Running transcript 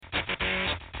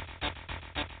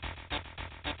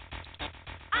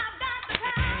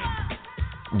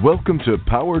Welcome to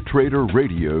Power Trader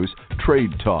Radio's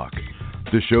Trade Talk,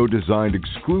 the show designed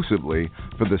exclusively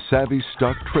for the savvy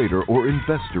stock trader or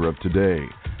investor of today.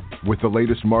 With the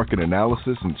latest market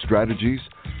analysis and strategies,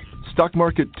 stock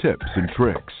market tips and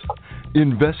tricks,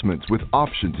 investments with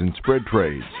options and spread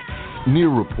trades, near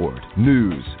report,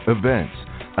 news, events,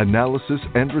 analysis,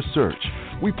 and research,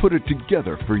 we put it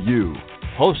together for you.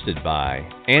 Hosted by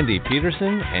Andy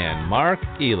Peterson and Mark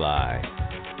Eli.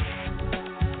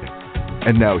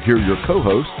 And now here are your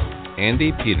co-hosts,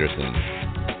 Andy Peterson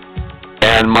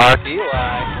and Mark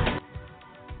Eli.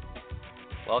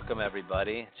 Welcome,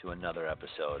 everybody, to another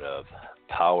episode of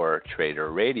Power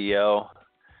Trader Radio.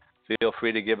 Feel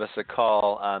free to give us a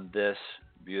call on this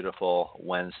beautiful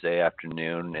Wednesday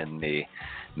afternoon in the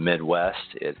Midwest.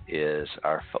 It is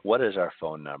what is our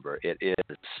phone number? It is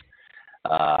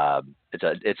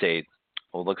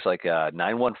looks like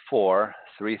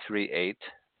 914-338-1702.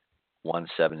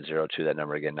 That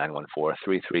number again,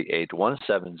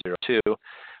 914-338-1702.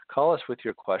 Call us with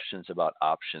your questions about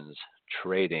options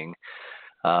trading.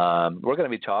 We're going to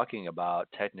be talking about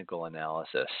technical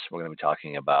analysis. We're going to be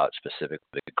talking about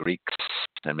specifically the Greeks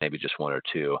and maybe just one or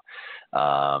two.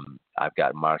 I've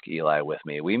got Mark Eli with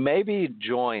me. We may be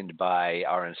joined by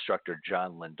our instructor,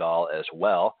 John Lindahl, as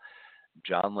well.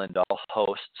 John Lindahl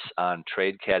hosts on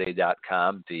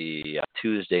TradeCaddie.com the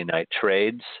Tuesday night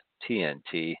trades,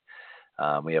 TNT.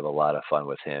 We have a lot of fun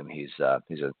with him. He's an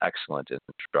excellent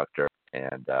instructor,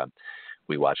 and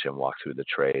we watch him walk through the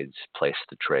trades, place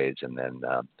the trades, and then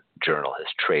journal his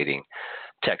trading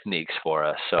techniques for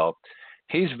us. So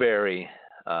he's very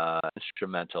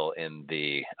instrumental in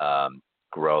the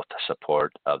growth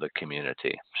support of the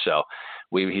community. So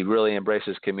he really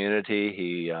embraces community.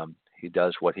 He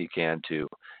does what he can to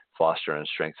foster and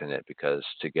strengthen it, because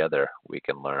together we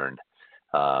can learn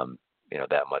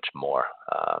that much more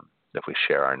if we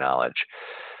share our knowledge.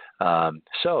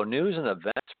 So news and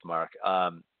events, Mark.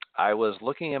 I was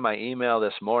looking at my email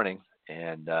this morning,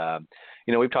 and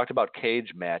we've talked about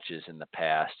cage matches in the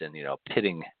past, and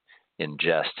pitting in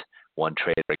just one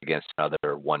trader against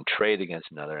another, one trade against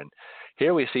another. And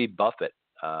here we see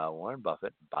Warren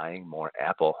Buffett, buying more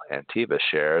Apple and Teva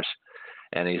shares,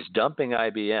 and he's dumping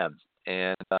IBM.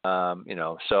 And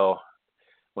so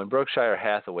when Berkshire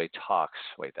Hathaway talks,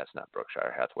 wait, that's not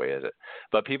Berkshire Hathaway, is it?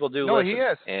 But people do listen. No, he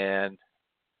is. And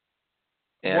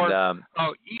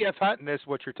E.F. Hutton is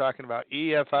what you're talking about.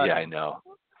 E.F. Hutton. Yeah, I know.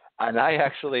 And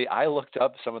I looked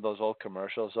up some of those old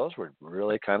commercials. Those were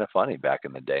really kind of funny back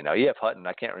in the day. Now, E.F. Hutton,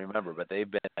 I can't remember, but they've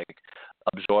been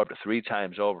absorbed 3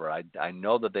 times over. I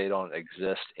know that they don't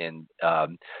exist in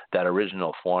that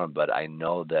original form, but I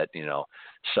know that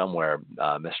somewhere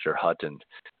Mr. Hutton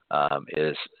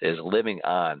is living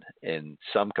on in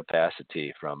some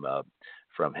capacity from a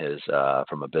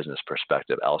business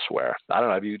perspective elsewhere. I don't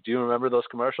know. Do you remember those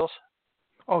commercials?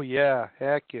 Oh yeah,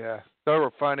 heck yeah, they were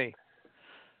funny.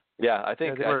 Yeah, I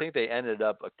think they ended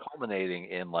up culminating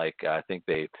in I think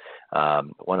they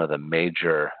one of the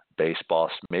major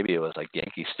baseballs. Maybe it was like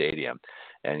Yankee Stadium,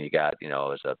 and you got it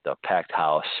was a packed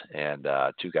house, and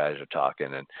 2 guys are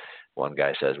talking, and one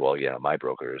guy says, well, my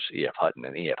broker is E.F. Hutton,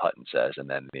 and E.F. Hutton says, and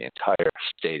then the entire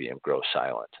stadium grows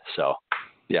silent. So,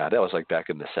 yeah, that was back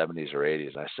in the 70s or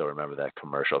 80s, and I still remember that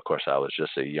commercial. Of course, I was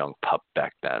just a young pup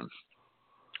back then.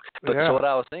 But So what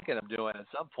I was thinking of doing at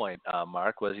some point,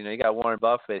 Mark, was, you got Warren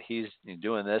Buffett, he's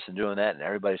doing this and doing that, and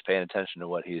everybody's paying attention to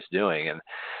what he's doing. And,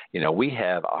 we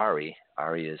have Ari.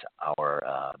 Ari is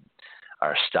our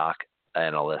stock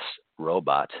analysis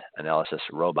robot, and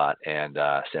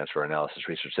stands for Analysis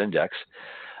Research Index.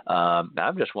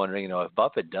 I'm just wondering, if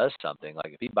Buffett does something,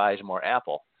 like if he buys more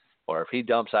Apple or if he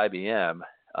dumps IBM,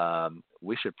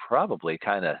 we should probably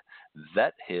kind of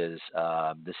vet his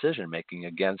decision making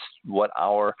against what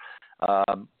our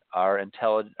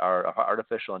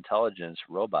artificial intelligence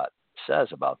robot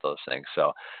says about those things.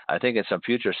 So I think in some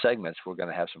future segments we're going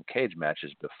to have some cage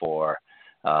matches before.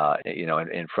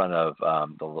 In front of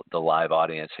the live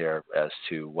audience here, as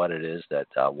to what it is that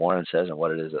Warren says and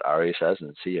what it is that Ari says,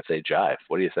 and see if they jive.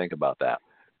 What do you think about that?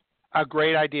 A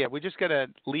great idea. We just got to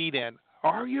lead in.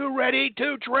 Are you ready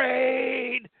to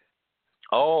trade?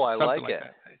 Oh, I Something like it.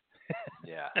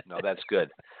 Yeah, no, that's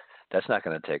good. That's not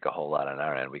going to take a whole lot on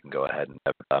our end. We can go ahead and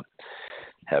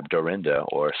have Dorinda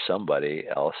or somebody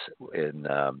else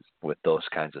with those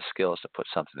kinds of skills to put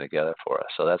something together for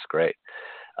us. So that's great.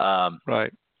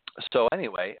 Right. So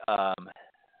anyway,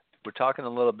 we're talking a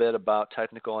little bit about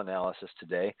technical analysis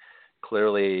today.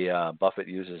 Clearly, Buffett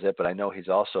uses it, but I know he's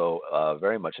also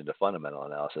very much into fundamental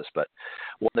analysis. But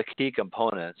one of the key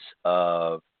components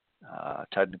of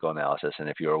technical analysis. And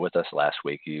if you were with us last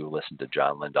week, you listened to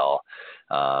John Lindahl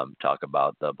talk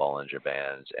about the Bollinger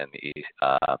Bands and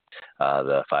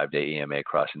the 5-day EMA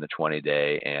crossing the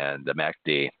 20-day and the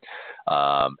MACD.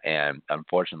 And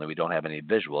unfortunately, we don't have any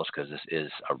visuals because this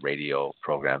is a radio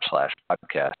program /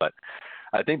 podcast. But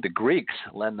I think the Greeks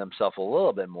lend themselves a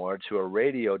little bit more to a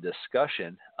radio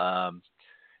discussion.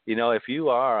 If you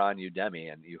are on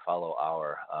Udemy and you follow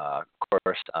our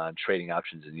course on trading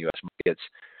options in U.S. markets,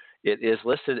 it is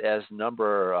listed as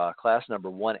class number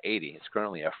 180. It's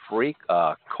currently a free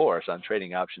course on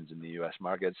trading options in the U.S.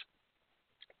 markets,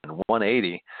 and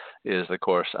 180 is the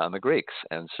course on the Greeks.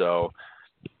 And so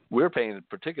we're paying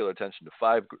particular attention to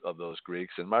 5 of those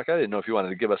Greeks. And Mark, I didn't know if you wanted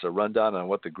to give us a rundown on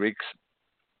what the Greeks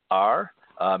are,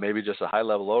 maybe just a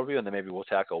high-level overview, and then maybe we'll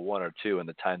tackle 1 or 2 in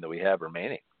the time that we have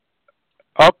remaining.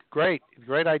 Oh, great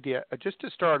idea. Just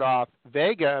to start off,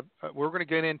 Vega, we're going to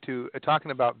get into talking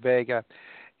about Vega.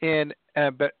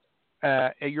 But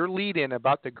your lead-in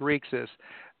about the Greeks is,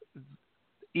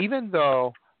 even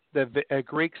though the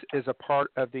Greeks is a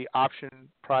part of the option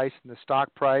price and the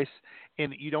stock price,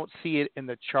 and you don't see it in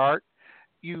the chart,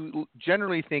 you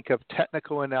generally think of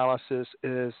technical analysis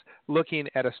as looking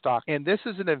at a stock. And this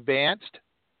is an advanced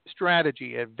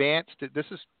strategy. This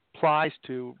applies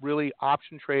to really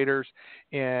option traders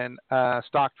and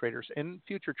stock traders and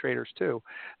future traders too.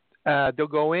 They'll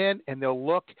go in and they'll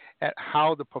look at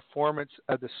how the performance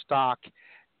of the stock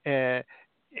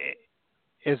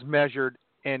is measured,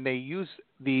 and they use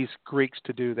these Greeks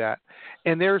to do that.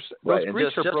 And those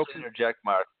Greeks are broken. Just to interject,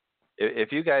 Mark,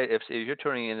 if you're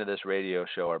tuning into this radio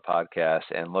show or podcast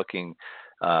and looking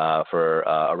for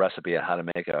a recipe on how to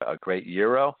make a great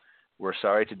euro, we're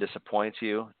sorry to disappoint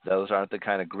you. Those aren't the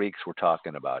kind of Greeks we're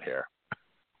talking about here.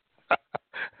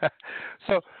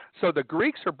 So the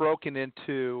Greeks are broken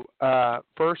into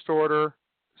first order,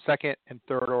 second, and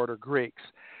third order Greeks.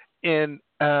 And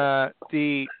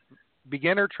the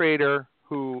beginner trader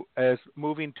who is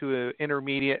moving to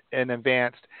intermediate and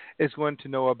advanced is going to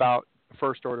know about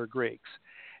first order Greeks.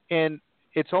 And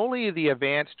it's only the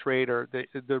advanced trader,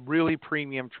 the really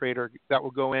premium trader, that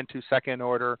will go into second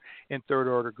order and third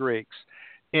order Greeks.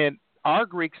 And our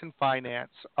Greeks in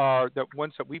finance are the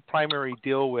ones that we primarily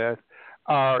deal with.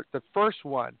 Are the first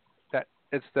one that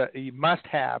you must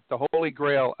have. The holy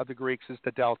grail of the Greeks is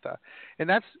the delta, and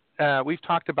that's we've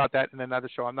talked about that in another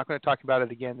show. I'm not going to talk about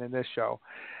it again in this show.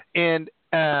 And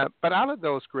but out of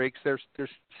those Greeks, there's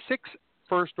 6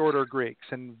 first order Greeks,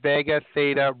 and Vega,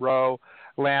 Theta, Rho,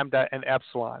 Lambda, and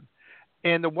Epsilon.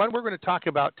 And the one we're going to talk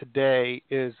about today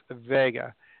is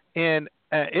Vega, and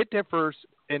it differs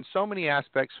in so many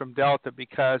aspects from Delta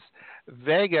because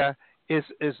Vega is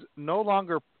no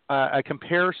longer a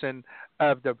comparison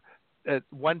of the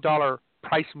 $1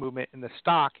 price movement in the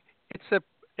stock.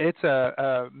 It's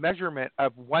a measurement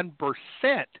of 1%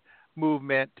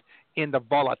 movement in the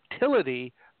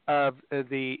volatility of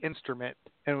the instrument,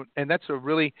 and that's a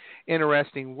really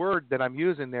interesting word that I'm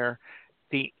using there,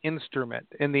 the instrument.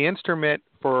 And the instrument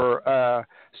for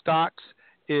stocks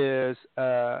is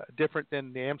different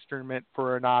than the instrument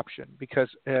for an option because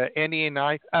Andy and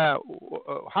I,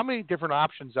 how many different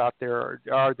options out there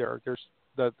are there? There's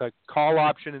the call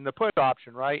option and the put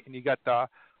option, right? And you got the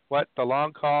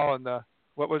long call and the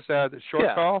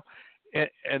short call,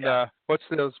 and what's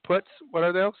those puts? What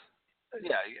are those?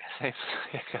 Yeah, you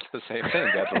got the same thing.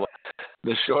 You got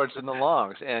the shorts and the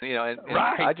longs, and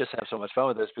right. I just have so much fun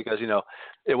with this because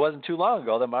it wasn't too long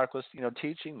ago that Mark was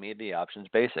teaching me the options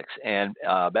basics, and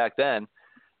back then,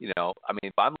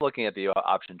 I'm looking at the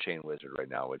option chain wizard right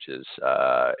now, which is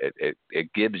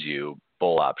it gives you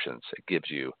bull options, it gives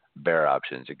you bear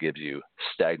options, it gives you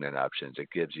stagnant options, it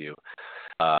gives you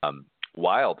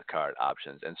wild card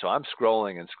options, and so I'm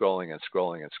scrolling and scrolling and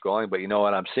scrolling and scrolling, but you know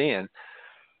what I'm seeing?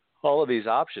 All of these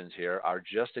options here are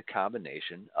just a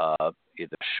combination of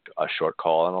either a short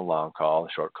call and a long call, a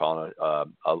short call and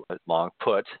a long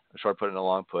put, a short put and a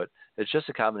long put. It's just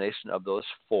a combination of those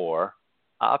 4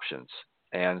 options.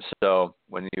 And so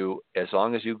as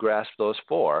long as you grasp those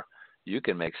 4, you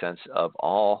can make sense of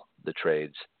all the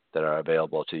trades that are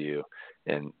available to you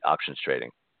in options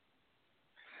trading.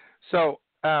 So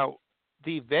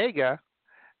the Vega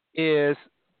is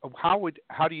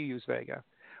how do you use Vega?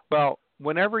 Well,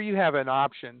 whenever you have an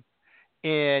option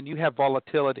and you have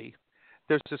volatility,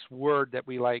 there's this word that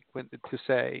we like to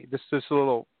say, this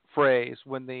little phrase,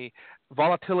 when the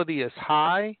volatility is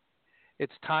high,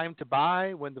 it's time to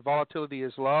buy. When the volatility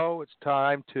is low, it's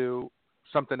time to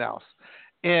something else.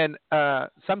 And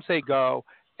some say go,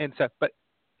 but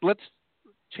let's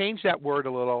change that word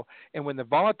a little. And when the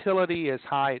volatility is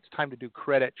high, it's time to do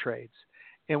credit trades.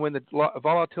 And when the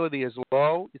volatility is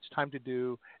low, it's time to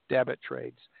do debit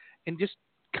trades. And just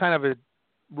kind of a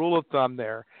rule of thumb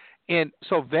there. And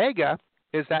so Vega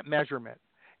is that measurement.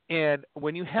 And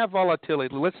when you have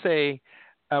volatility, let's say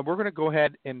we're going to go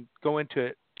ahead and go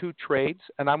into 2 trades,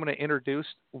 and I'm going to introduce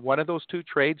one of those 2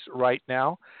 trades right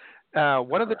now.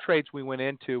 One of the trades we went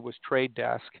into was Trade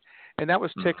Desk, and that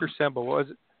was ticker symbol. What was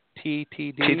it?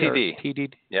 TTD? TTD.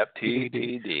 TTD. Yep,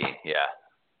 TTD. Yeah.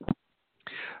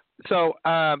 So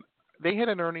they had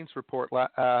an earnings report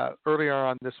earlier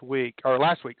on this week, or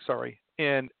last week, sorry,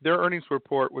 and their earnings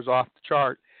report was off the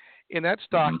chart, and that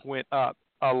stock went up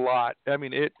a lot. I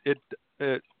mean,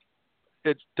 it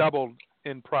doubled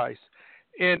in price,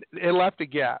 and it left a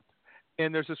gap.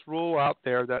 And there's this rule out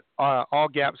there that all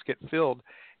gaps get filled.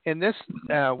 And this,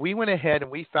 we went ahead and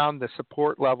we found the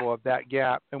support level of that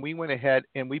gap, and we went ahead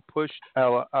and we pushed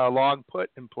a long put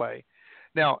in play.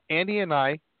 Now, Andy and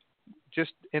I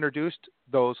just introduced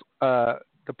those the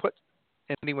put.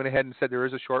 Andy went ahead and said there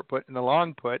is a short put and a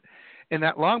long put, and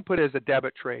that long put is a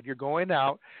debit trade. You're going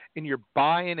out and you're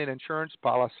buying an insurance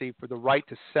policy for the right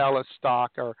to sell a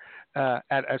stock or at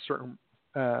a certain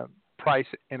price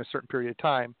in a certain period of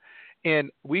time.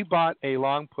 And we bought a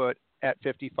long put at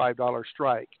 $55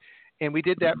 strike, and we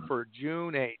did that for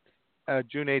June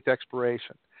 8th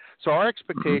expiration. So our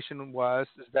expectation was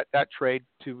that trade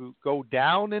to go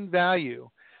down in value,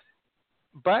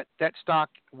 but that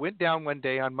stock went down one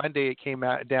day. On Monday, it came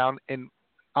out down, and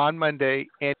on Monday,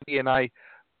 Andy and I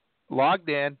logged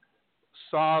in,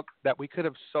 saw that we could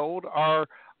have sold our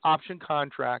option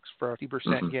contracts for a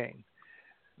 50% gain.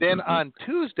 Then on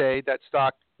Tuesday, that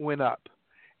stock went up,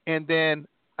 and then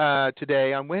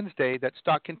today, on Wednesday, that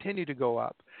stock continued to go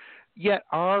up. Yet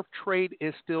our trade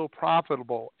is still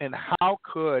profitable. And how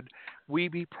could we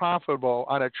be profitable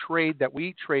on a trade that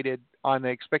we traded on the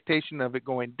expectation of it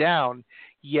going down,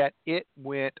 yet it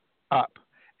went up?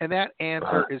 And that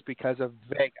answer is because of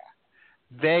Vega.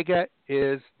 Vega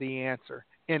is the answer.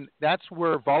 And that's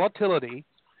where volatility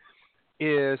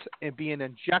is being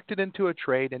injected into a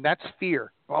trade, and that's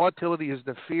fear. Volatility is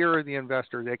the fear of the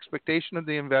investor. The expectation of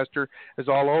the investor is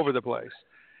all over the place,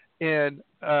 and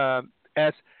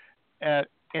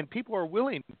and people are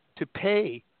willing to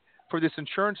pay for this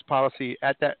insurance policy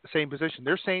at that same position.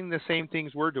 They're saying the same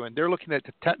things we're doing. They're looking at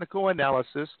the technical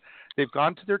analysis. They've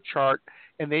gone to their chart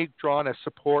and they've drawn a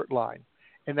support line.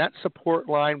 And that support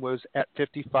line was at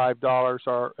 $55,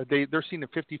 or they're seeing a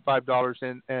 $55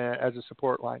 in as a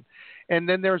support line, and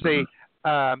then there's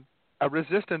a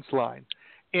resistance line,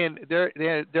 and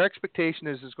their expectation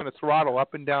is it's going to throttle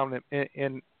up and down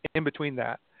in between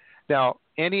that. Now,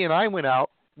 Andy and I went out.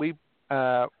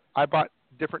 I bought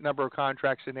different number of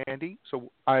contracts than Andy,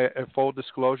 so full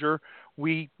disclosure,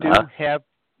 we do have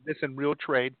this in real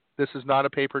trade. This is not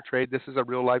a paper trade. This is a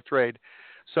real life trade.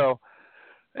 So.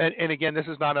 And again, this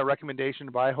is not a recommendation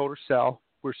to buy, hold, or sell.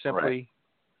 We're simply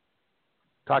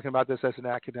talking about this as an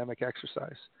academic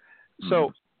exercise.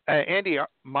 So, Andy,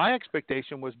 my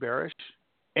expectation was bearish,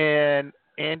 and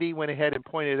Andy went ahead and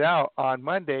pointed out on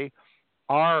Monday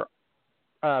our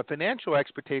financial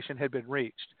expectation had been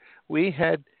reached. We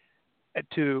had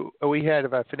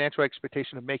a financial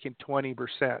expectation of making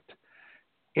 20%,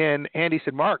 and Andy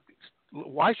said, "Mark,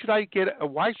 why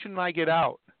shouldn't I get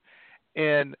out?"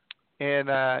 And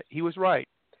he was right.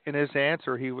 In his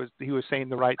answer, he was saying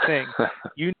the right thing.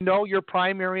 You know your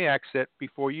primary exit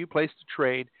before you placed the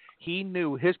trade. He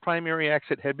knew his primary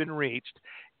exit had been reached,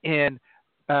 and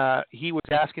he was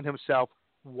asking himself,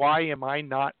 why am I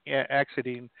not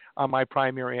exiting on my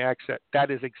primary exit? That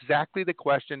is exactly the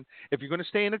question. If you're going to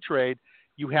stay in a trade,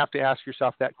 you have to ask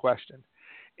yourself that question.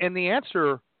 And the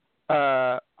answer,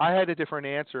 I had a different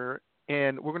answer,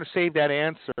 and we're going to save that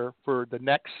answer for the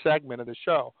next segment of the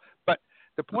show.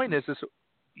 The point is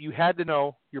you had to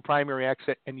know your primary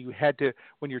exit, and you had to,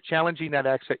 when you're challenging that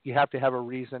exit, you have to have a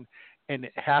reason, and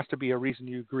it has to be a reason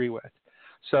you agree with.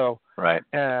 So right,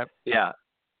 yeah,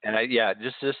 and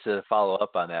just to follow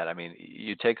up on that, I mean,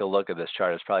 you take a look at this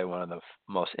chart. It's probably one of the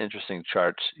most interesting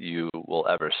charts you will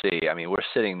ever see. I mean, we're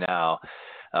sitting now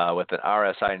with an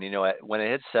RSI, and you know, when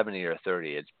it hits 70 or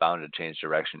 30, it's bound to change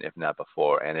direction, if not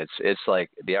before. And it's like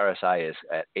the RSI is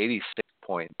at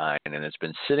 86.9, and it's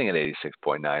been sitting at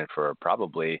 86.9 for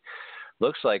probably,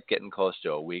 looks like getting close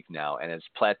to a week now, and it's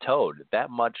plateaued that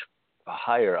much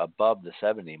higher above the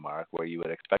 70 mark where you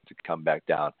would expect to come back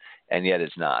down, and yet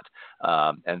it's not.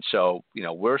 And so, you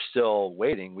know, we're still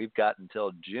waiting. We've got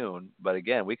until June, but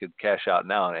again, we could cash out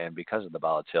now, and because of the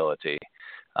volatility,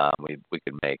 we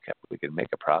could make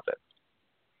a profit.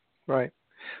 Right.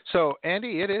 So,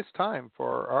 Andy, it is time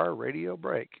for our radio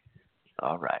break.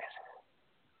 All right.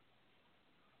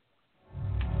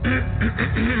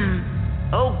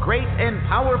 Oh, great and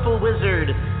powerful wizard,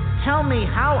 tell me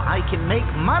how I can make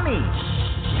money.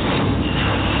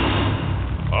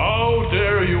 How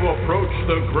dare you approach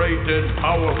the great and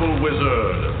powerful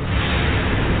wizard?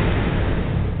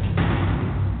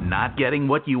 Not getting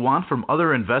what you want from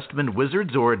other investment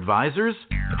wizards or advisors?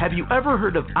 Have you ever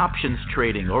heard of options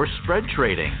trading or spread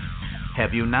trading?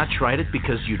 Have you not tried it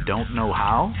because you don't know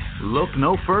how? Look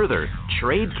no further.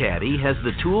 Caddie has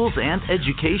the tools and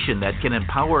education that can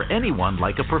empower anyone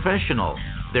like a professional.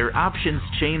 Their options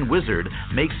chain wizard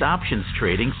makes options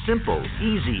trading simple,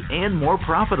 easy, and more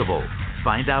profitable.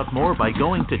 Find out more by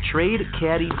going to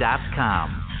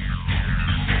TradeCaddie.com.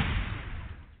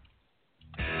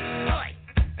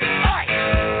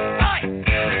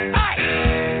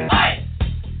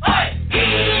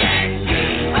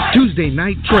 Tuesday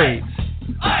night trades.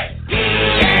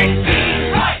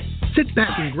 Sit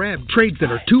back and grab trades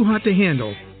that are too hot to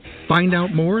handle. Find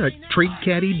out more at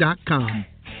TradeCaddie.com.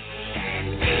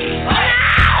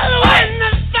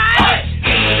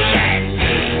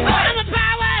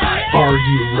 Are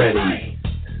you ready?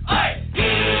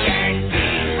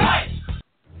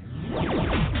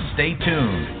 Stay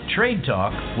tuned. Trade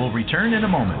Talk will return in a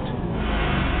moment.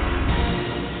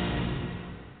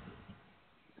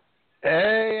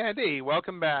 Hey, Andy,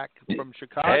 welcome back from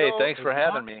Chicago. Hey, thanks for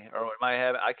having me. Or am I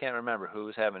having? I can't remember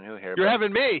who's having who here. You're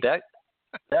having me.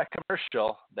 That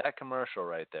commercial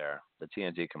right there, the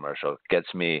TNT commercial,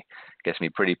 gets me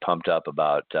pretty pumped up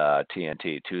about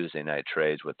TNT Tuesday night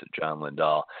trades with John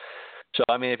Lindahl. So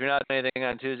I mean, if you're not doing anything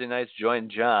on Tuesday nights, join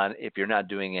John. If you're not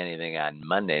doing anything on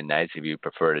Monday nights, if you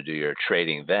prefer to do your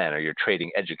trading then, or your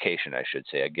trading education, I should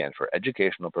say, again for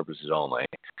educational purposes only.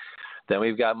 Then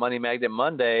we've got Money Magnet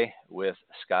Monday with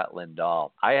Scott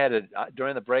Lindahl. I had to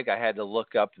during the break. I had to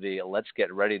look up the "Let's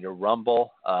Get Ready to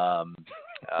Rumble."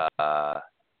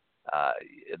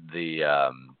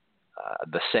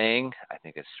 The saying. I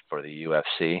think it's for the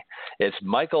UFC. It's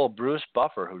Michael Bruce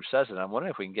Buffer who says it. I'm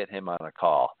wondering if we can get him on a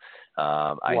call.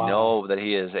 I know that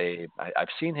he is I've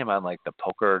seen him on like the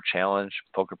Poker Challenge,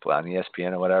 Poker on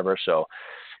ESPN or whatever. So.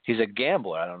 He's a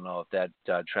gambler. I don't know if that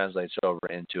translates over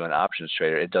into an options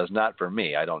trader. It does not for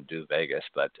me. I don't do Vegas,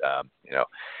 but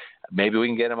maybe we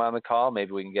can get him on the call.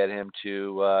 Maybe we can get him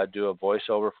to do a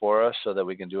voiceover for us so that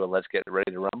we can do a Let's Get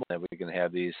Ready to Rumble, and we can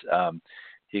have these.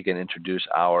 He can introduce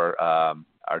our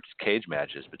cage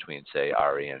matches between, say,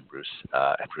 Ari and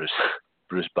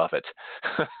Bruce Buffett.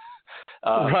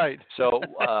 Right. So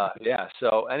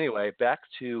So anyway, back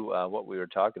to what we were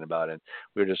talking about, and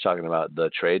we were just talking about the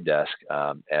trade desk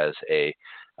as a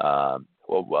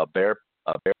bear.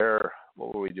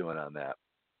 What were we doing on that?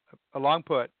 A long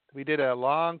put. We did a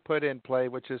long put in play,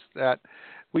 which is that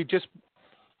we just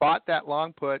bought that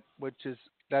long put, which is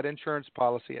that insurance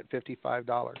policy at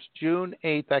 $55, June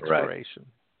 8th expiration.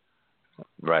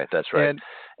 Right, that's right.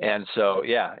 And so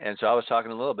I was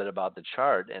talking a little bit about the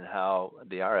chart and how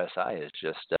the RSI is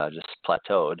just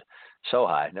plateaued so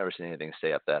high. I've never seen anything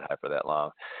stay up that high for that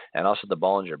long. And also the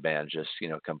Bollinger Band just,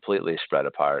 completely spread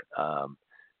apart.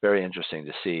 Very interesting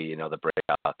to see, the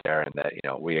breakout there, and that,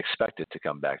 we expect it to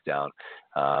come back down.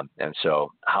 And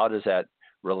so how does that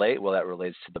relate? Well, that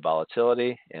relates to the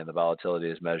volatility, and the volatility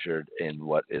is measured in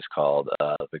what is called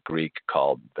the Greek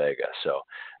called vega. So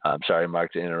I'm sorry,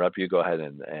 Mark, to interrupt you. Go ahead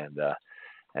and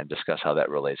discuss how that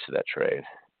relates to that trade.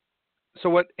 So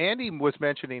what Andy was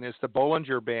mentioning is the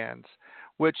Bollinger Bands,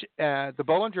 which the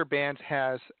Bollinger Bands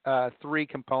has three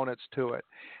components to it.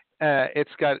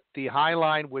 It's got the high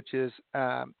line, which is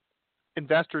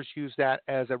investors use that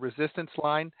as a resistance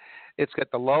line. It's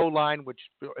got the low line, which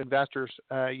investors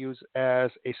use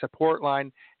as a support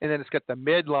line. And then it's got the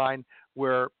mid line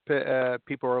where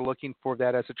people are looking for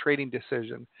that as a trading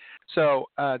decision. So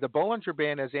the Bollinger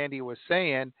Band, as Andy was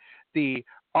saying, the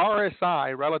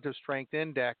RSI, Relative Strength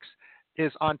Index,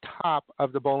 is on top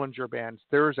of the Bollinger Bands.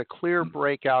 There is a clear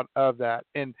breakout of that.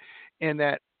 And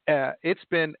that it's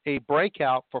been a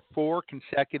breakout for 4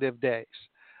 consecutive days.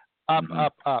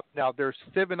 Up. Now, there's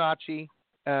Fibonacci.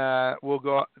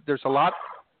 There's a lot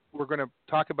we're going to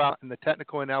talk about in the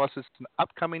technical analysis in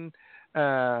upcoming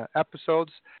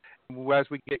episodes. As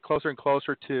we get closer and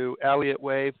closer to Elliott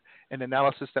Wave and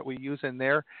analysis that we use in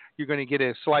there, you're going to get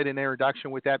a slight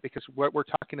introduction with that, because what we're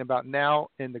talking about now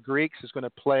in the Greeks is going to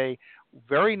play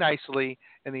very nicely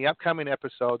in the upcoming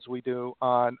episodes we do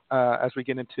on as we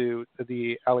get into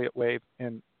the Elliott Wave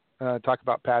and talk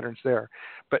about patterns there.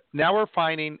 But now we're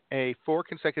finding 4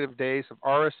 consecutive days of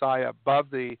RSI above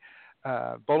the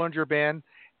Bollinger Band,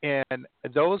 and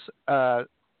those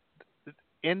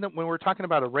when we're talking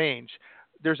about a range,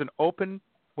 there's an open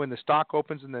when the stock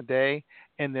opens in the day,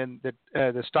 and then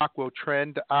the stock will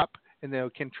trend up, and then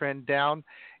it can trend down.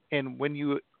 And when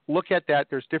you look at that,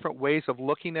 there's different ways of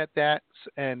looking at that,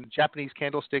 and Japanese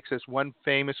candlesticks is one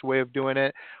famous way of doing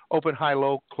it. Open, high,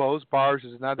 low, close bars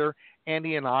is another.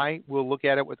 Andy and I will look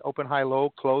at it with open, high,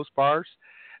 low, close bars.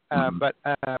 But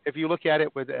if you look at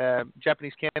it with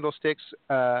Japanese candlesticks,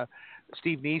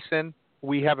 Steve Neeson,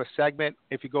 we have a segment.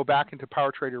 If you go back into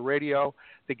Power Trader Radio,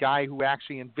 the guy who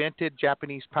actually invented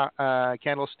Japanese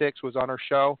candlesticks was on our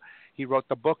show. He wrote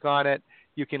the book on it.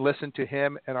 You can listen to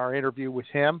him and our interview with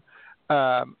him.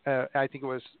 I think it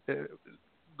was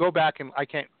go back, and I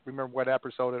can't remember what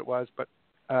episode it was, but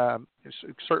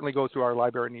certainly go through our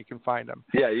library and you can find them.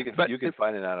 Yeah, you can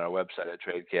find it on our website at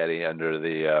Trade Caddie under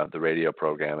the radio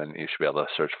program, and you should be able to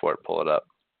search for it, pull it up.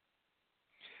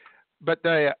 But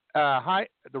the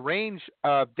range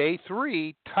of day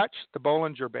 3 touched the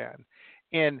Bollinger Band,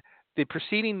 and the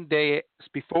preceding day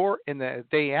before and the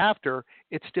day after,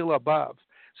 it's still above.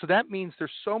 So that means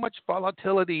there's so much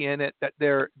volatility in it that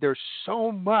there's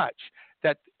so much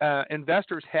that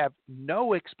investors have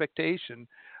no expectation,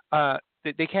 that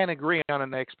they can't agree on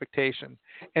an expectation.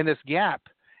 And this gap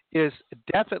is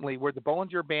definitely where the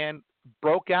Bollinger Band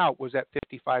broke out, was at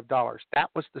 $55. That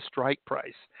was the strike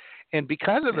price. And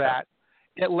because of that,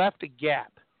 it left a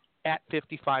gap at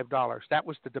 $55. That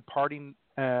was the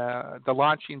the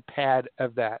launching pad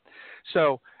of that.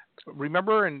 So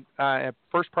remember in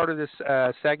first part of this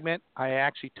segment, I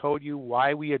actually told you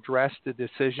why we addressed the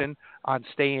decision on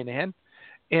staying in.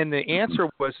 And the answer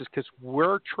was because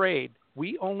we're trade.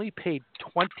 We only paid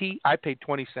I paid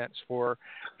 20 cents for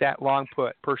that long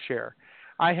put per share.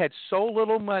 I had so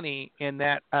little money in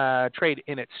that trade,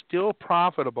 and it's still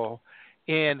profitable.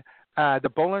 And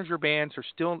the Bollinger Bands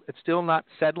it's still not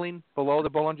settling below the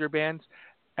Bollinger Bands.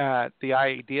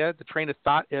 The train of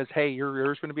thought is, hey,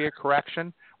 there's going to be a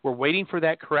correction. We're waiting for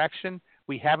that correction.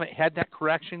 We haven't had that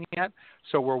correction yet,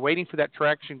 so we're waiting for that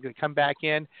correction to come back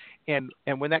in. And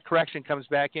when that correction comes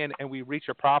back in and we reach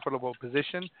a profitable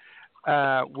position,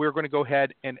 we're going to go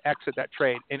ahead and exit that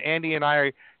trade. And Andy and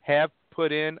I have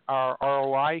put in our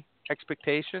ROI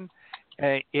expectation.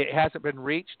 It hasn't been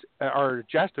reached, our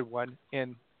adjusted one,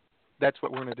 and that's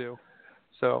what we're going to do.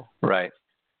 So right.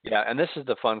 Yeah, and this is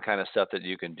the fun kind of stuff that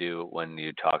you can do when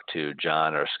you talk to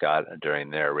John or Scott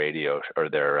during their radio or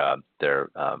their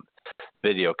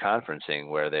video conferencing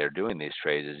where they're doing these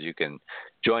trades. Is you can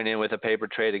join in with a paper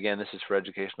trade. Again, this is for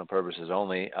educational purposes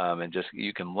only, and just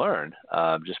you can learn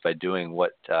just by doing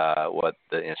what the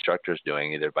instructor is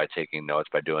doing, either by taking notes,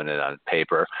 by doing it on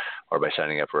paper, or by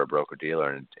signing up for a broker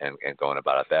dealer and going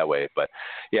about it that way. But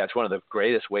yeah, it's one of the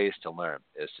greatest ways to learn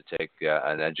is to take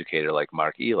an educator like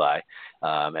Mark Eli,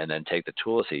 and then take the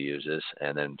tools he uses,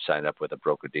 and then sign up with a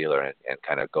broker dealer and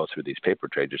kind of go through these paper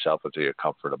trades yourself until you're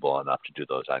comfortable enough to do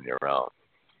those on your own.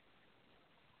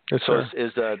 Yes, so sir.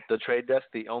 is the trade desk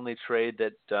the only trade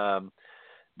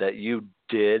that you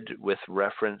did with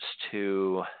reference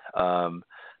to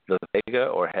the Vega,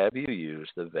 or have you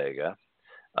used the Vega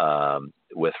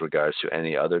with regards to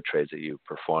any other trades that you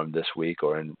performed this week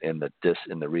or in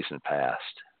the recent past?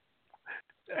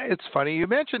 It's funny you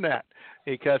mentioned that,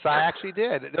 because I actually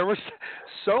did. There was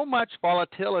so much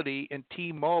volatility in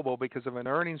T-Mobile because of an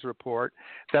earnings report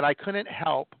that I couldn't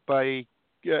help but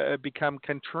become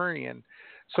contrarian.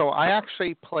 So I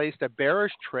actually placed a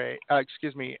bullish trade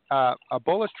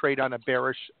on a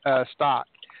bearish stock,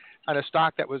 on a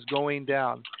stock that was going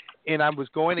down, and I was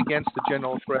going against the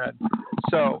general trend.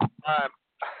 So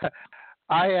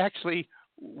I actually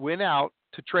went out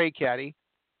to Trade Caddie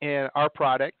and our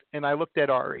product, and I looked at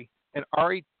Ari, and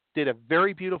Ari did a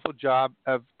very beautiful job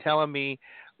of telling me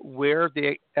where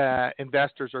the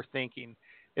investors are thinking.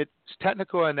 Its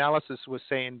technical analysis was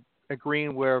saying,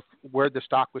 agreeing where the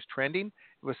stock was trending.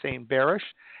 It was saying bearish.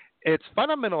 Its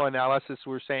fundamental analysis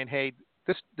was saying, hey,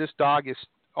 this dog is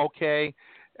okay.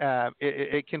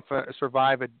 It can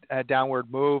survive a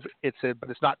downward move. But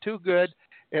it's not too good.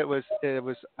 It was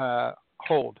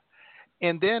hold.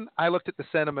 And then I looked at the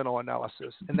sentimental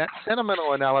analysis, and that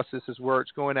sentimental analysis is where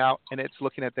it's going out and it's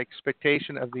looking at the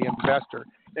expectation of the investor.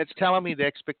 It's telling me the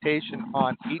expectation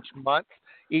on each month,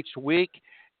 each week,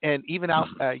 and even out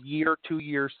a year, 2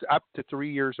 years, up to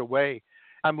 3 years away.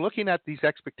 I'm looking at these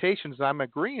expectations, and I'm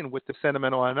agreeing with the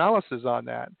sentimental analysis on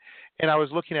that. And I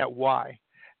was looking at why.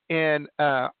 And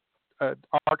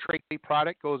our trade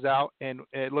product goes out and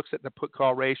it looks at the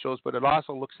put-call ratios, but it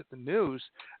also looks at the news,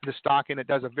 the stock, and it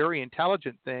does a very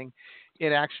intelligent thing.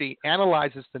 It actually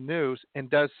analyzes the news and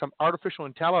does some artificial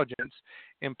intelligence,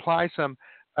 implies some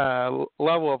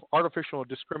level of artificial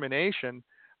discrimination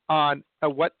on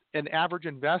what an average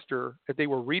investor, if they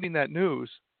were reading that news,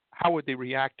 how would they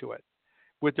react to it?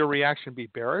 Would their reaction be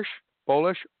bearish,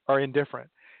 bullish, or indifferent?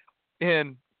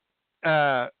 And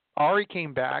Ari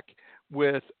came back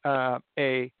with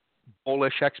a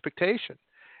bullish expectation.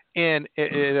 And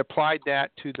it applied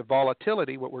that to the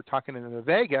volatility, what we're talking in the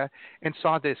Vega, and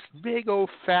saw this big old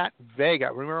fat Vega.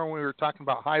 Remember when we were talking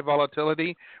about high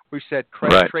volatility? We said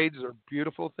credit trades are a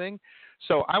beautiful thing.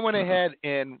 So I went ahead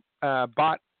and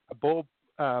bought a bull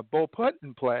put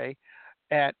and play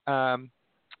at on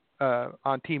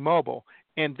T-Mobile,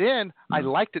 and then I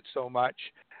liked it so much.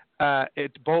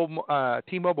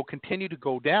 T-Mobile continued to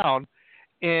go down,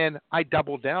 and I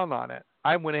doubled down on it.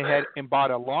 I went ahead and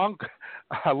bought a long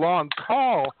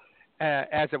call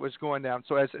as it was going down.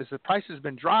 So as the price has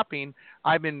been dropping,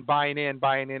 I've been buying in,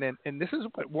 and this is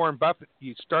what Warren Buffett.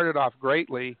 He started off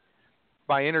greatly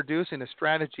by introducing a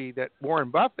strategy that Warren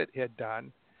Buffett had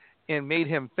done and made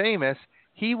him famous.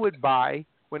 He would buy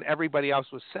when everybody else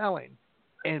was selling,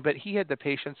 but he had the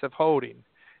patience of holding,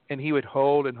 and he would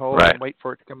hold and wait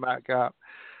for it to come back up.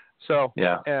 So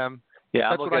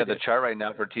I'm looking at the chart right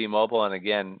now for T-Mobile, and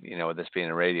again, with this being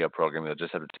a radio program, you'll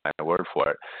just have to take my word for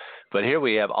it. But here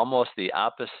we have almost the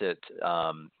opposite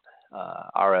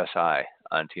RSI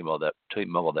on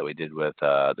T-Mobile that we did with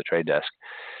the trade desk,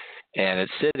 and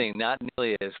it's sitting not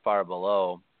nearly as far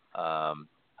below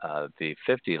the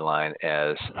 50 line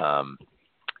as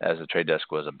the trade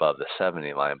desk was above the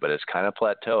 70 line, but it's kind of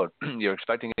plateaued. You're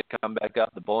expecting it to come back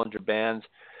up. The Bollinger Bands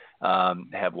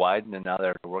have widened, and now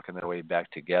they're working their way back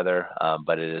together.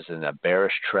 But it is in a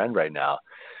bearish trend right now.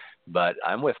 But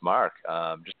I'm with Mark,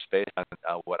 just based on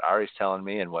what Ari's telling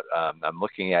me and what I'm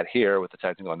looking at here with the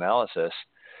technical analysis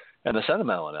and the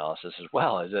sentimental analysis as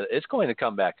well. Is that it's going to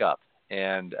come back up,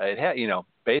 and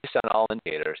based on all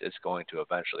indicators, it's going to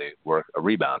eventually work a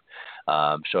rebound.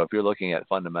 So if you're looking at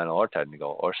fundamental or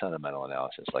technical or sentimental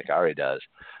analysis like Ari does,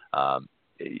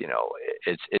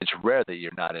 it's rare that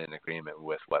you're not in agreement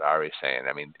with what Ari's saying.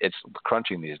 I mean, it's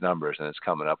crunching these numbers and it's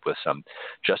coming up with some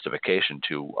justification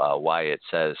to why it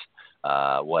says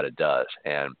what it does.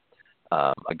 And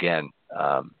again,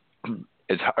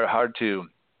 it's hard to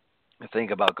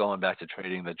think about going back to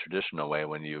trading the traditional way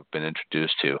when you've been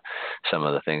introduced to some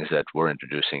of the things that we're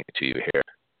introducing to you here.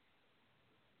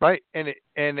 Right, and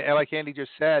like Andy just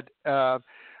said,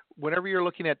 whenever you're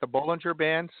looking at the Bollinger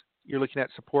Bands, you're looking at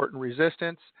support and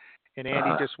resistance, and Andy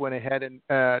just went ahead and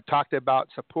talked about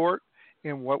support.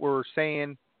 And what we're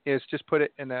saying is just put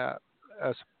it in that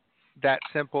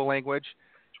simple language.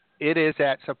 It is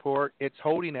at support. It's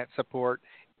holding at support,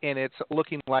 and it's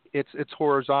looking like it's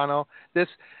horizontal.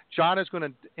 John is going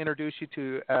to introduce you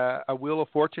to a Wheel of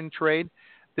Fortune trade.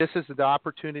 This is the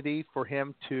opportunity for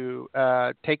him to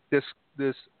take this.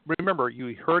 Remember,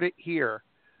 you heard it here.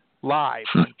 Live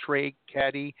on Trade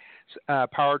Caddie,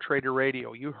 Power Trader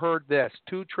Radio. You heard this.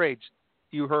 2 trades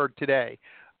you heard today,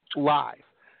 live.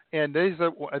 And this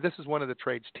is one of the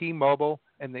trades, T-Mobile,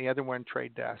 and the other one,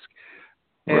 Trade Desk.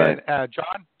 And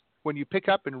John, when you pick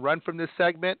up and run from this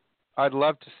segment, I'd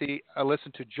love to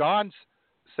listen to John's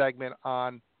segment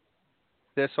on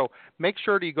this. So make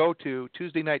sure to go to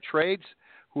Tuesday Night Trades,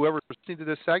 whoever's listening to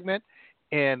this segment,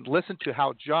 and listen to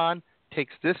how John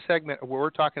takes this segment of what we're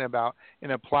talking about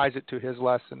and applies it to his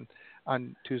lesson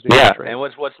on Tuesday Night Trades. And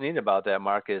what's neat about that,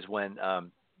 Mark, is when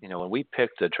when we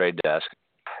picked the trade desk,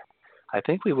 I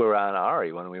think we were on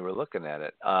Ari when we were looking at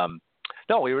it.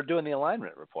 No, we were doing the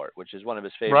alignment report, which is one of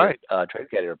his favorite Trade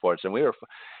Caddie reports, and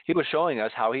he was showing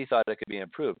us how he thought it could be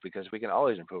improved because we can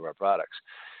always improve our products.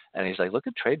 And he's like, look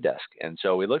at Trade Desk. And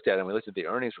so we looked at it, and we looked at the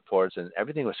earnings reports, and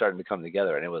everything was starting to come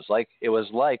together. And I was like,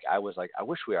 I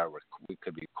wish we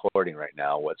could be recording right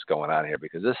now what's going on here,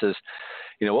 because this is,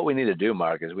 what we need to do,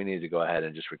 Mark, is we need to go ahead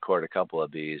and just record a couple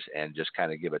of these and just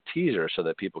kind of give a teaser so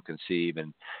that people can see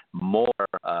even more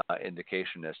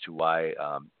indication as to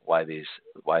why these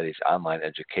online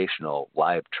educational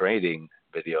live trading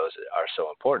videos are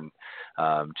so important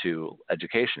to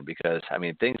education, because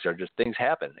things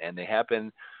happen, and they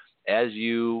happen as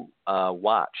you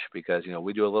watch, because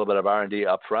we do a little bit of R&D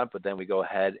up front, but then we go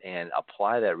ahead and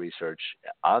apply that research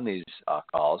on these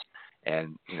calls.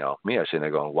 And me, I was sitting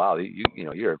there going, wow, you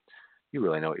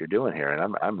really know what you're doing here,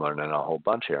 and I'm learning a whole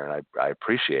bunch here, and I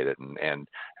appreciate it. And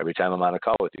every time I'm on a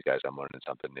call with you guys, I'm learning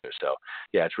something new. So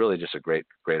yeah, it's really just a great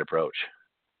approach.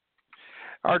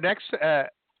 Our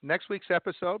next week's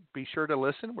episode, be sure to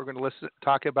listen. We're going to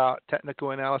talk about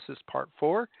technical analysis part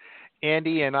 4.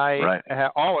 Andy and I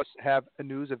always have a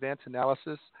news events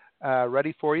analysis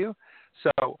ready for you.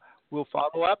 So we'll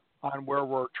follow up on where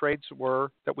our trades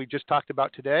were that we just talked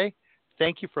about today.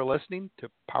 Thank you for listening to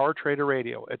Power Trader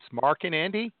Radio. It's Mark and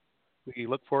Andy. We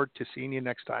look forward to seeing you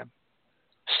next time.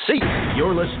 See you.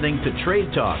 You're listening to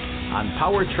Trade Talk on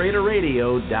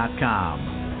PowerTraderRadio.com.